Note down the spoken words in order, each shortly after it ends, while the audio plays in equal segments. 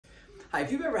Hi, if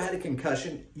you've ever had a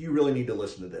concussion, you really need to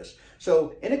listen to this.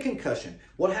 So in a concussion,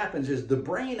 what happens is the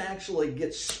brain actually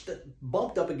gets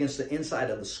bumped up against the inside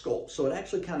of the skull. So it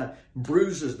actually kind of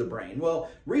bruises the brain.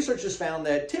 Well, research has found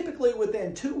that typically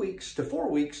within 2 weeks to 4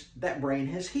 weeks, that brain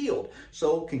has healed.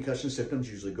 So concussion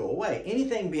symptoms usually go away.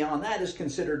 Anything beyond that is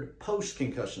considered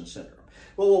post-concussion syndrome.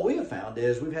 Well, what we have found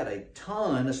is we've had a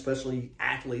ton, especially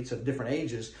athletes of different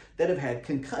ages, that have had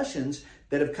concussions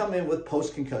that have come in with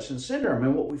post-concussion syndrome.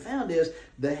 And what we found is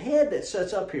the head that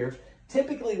sits up here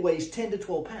typically weighs 10 to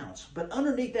 12 pounds. But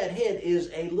underneath that head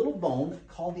is a little bone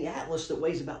called the atlas that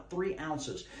weighs about 3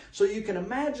 ounces. So you can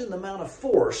imagine the amount of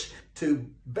force to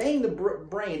bang the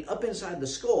brain up inside the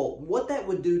skull, what that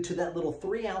would do to that little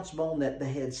 3-ounce bone that the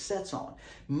head sets on.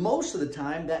 Most of the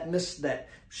time, that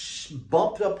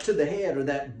bump up to the head or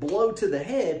that blow to the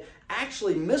head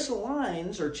actually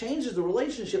misaligns or changes the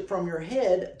relationship from your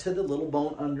head to the little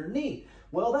bone underneath.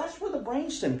 Well, that's where the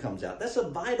brainstem comes out. That's a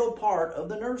vital part of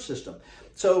the nerve system.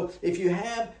 So if you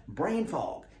have brain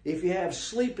fog, if you have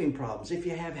sleeping problems, if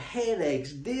you have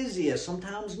headaches, dizziness,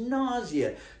 sometimes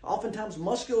nausea, oftentimes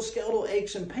musculoskeletal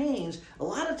aches and pains, a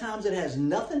lot of times it has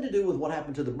nothing to do with what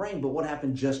happened to the brain, but what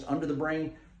happened just under the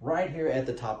brain, right here at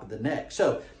the top of the neck.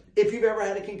 So if you've ever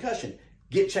had a concussion,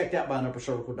 get checked out by an upper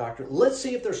cervical doctor. Let's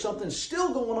see if there's something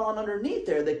still going on underneath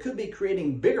there that could be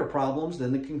creating bigger problems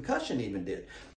than the concussion even did.